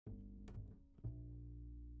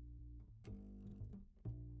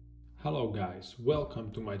Hello guys,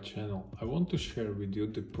 welcome to my channel. I want to share with you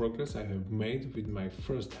the progress I have made with my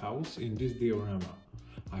first house in this diorama.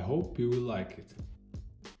 I hope you will like it.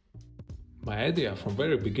 My idea from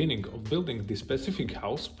very beginning of building this specific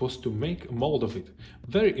house was to make a mold of it.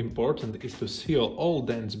 Very important is to seal all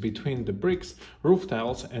dents between the bricks, roof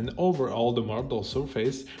tiles and overall the marble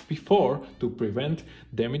surface before to prevent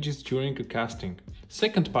damages during a casting.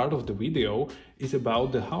 Second part of the video is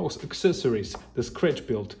about the house accessories, the scratch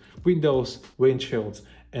build, windows, windshields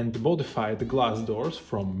and modified glass doors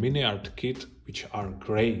from mini art kit, which are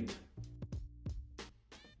great.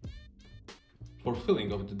 For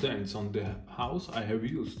filling of the dents on the house, I have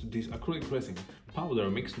used this acrylic resin powder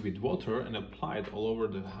mixed with water and applied all over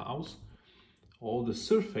the house, all the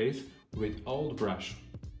surface with old brush.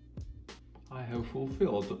 I have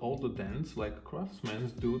fulfilled all the dents like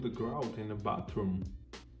craftsmen do the grout in a bathroom.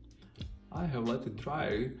 I have let it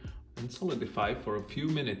dry and solidify for a few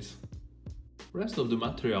minutes. Rest of the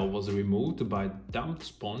material was removed by damp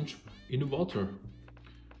sponge in water.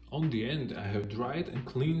 On the end, I have dried and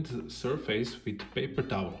cleaned the surface with paper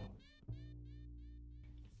towel.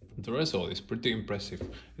 The result is pretty impressive.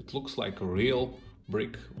 It looks like a real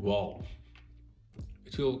brick wall.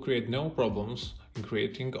 It will create no problems in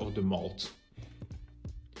creating of the molds.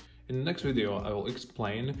 In the next video, I will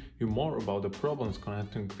explain you more about the problems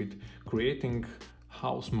connecting with creating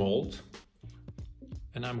house molds,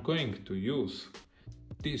 and I'm going to use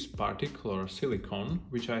this particular silicone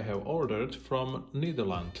which I have ordered from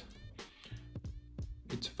Netherlands.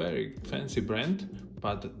 It's a very fancy brand,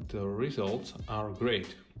 but the results are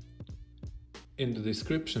great. In the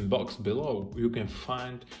description box below you can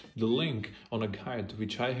find the link on a guide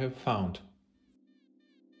which I have found.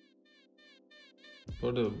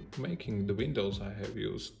 For making the windows I have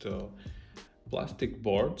used plastic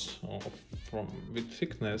boards with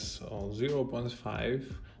thickness of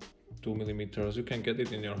 0.5 2 millimeters. You can get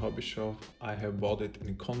it in your hobby shop. I have bought it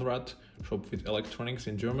in Conrad shop with electronics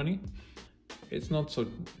in Germany. It's not so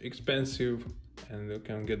expensive and you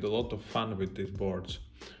can get a lot of fun with these boards.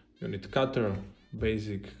 You need cutter,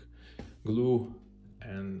 basic glue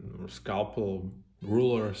and scalpel,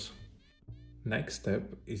 rulers. Next step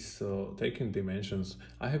is taking dimensions.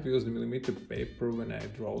 I have used millimeter paper when I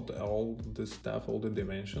draw all the stuff, all the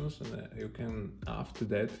dimensions, and you can after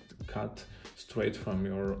that cut straight from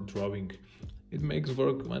your drawing. It makes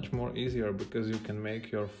work much more easier because you can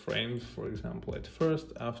make your frames, for example, at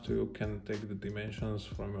first. After you can take the dimensions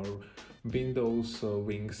from your windows,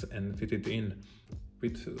 wings and fit it in.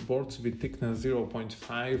 With boards with thickness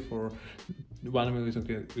 0.5 or 1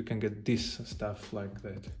 millimeter, you can get this stuff like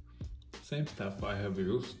that. Same stuff I have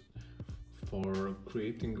used for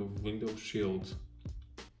creating of window shields.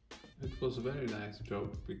 It was a very nice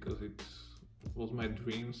job because it was my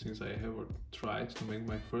dream since I have tried to make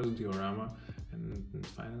my first diorama, and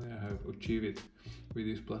finally I have achieved it with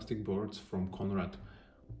these plastic boards from Conrad.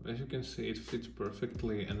 As you can see, it fits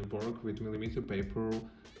perfectly and work with millimeter paper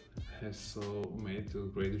has made a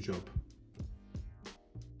great job.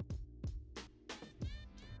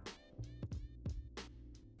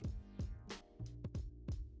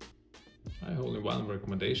 I have only one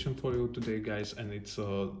recommendation for you today, guys, and it's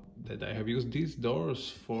that I have used these doors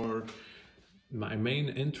for my main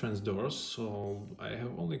entrance doors. So I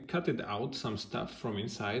have only cut it out some stuff from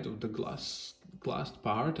inside of the glass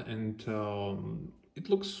part, and it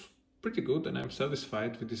looks pretty good, and I'm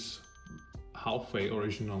satisfied with this halfway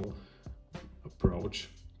original approach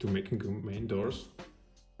to making main doors.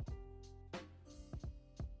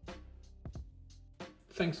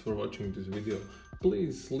 Thanks for watching this video.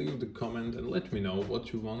 Please leave the comment and let me know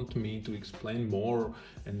what you want me to explain more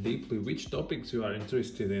and deeply, which topics you are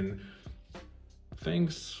interested in.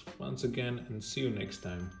 Thanks once again and see you next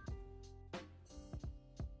time.